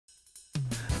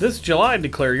This July,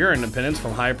 declare your independence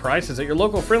from high prices at your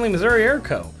local friendly Missouri Air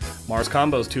Co. Mars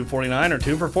combos $2.49 or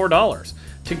 2 for $4.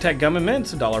 Tic Tac gum and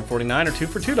mints $1.49 or 2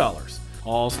 for $2.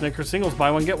 All Snickers singles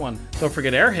buy one get one. Don't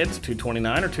forget Airheads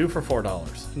 $2.29 or 2 for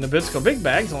 $4. And Nabisco big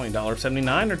bags only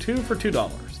 $1.79 or 2 for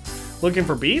 $2. Looking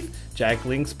for beef? Jack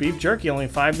Link's beef jerky only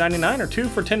 $5.99 or 2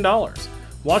 for $10.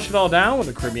 Wash it all down with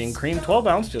a Caribbean cream 12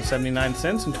 ounce just 79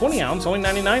 cents and 20 ounce only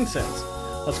 99 cents.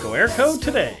 Let's go Air Co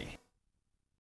today.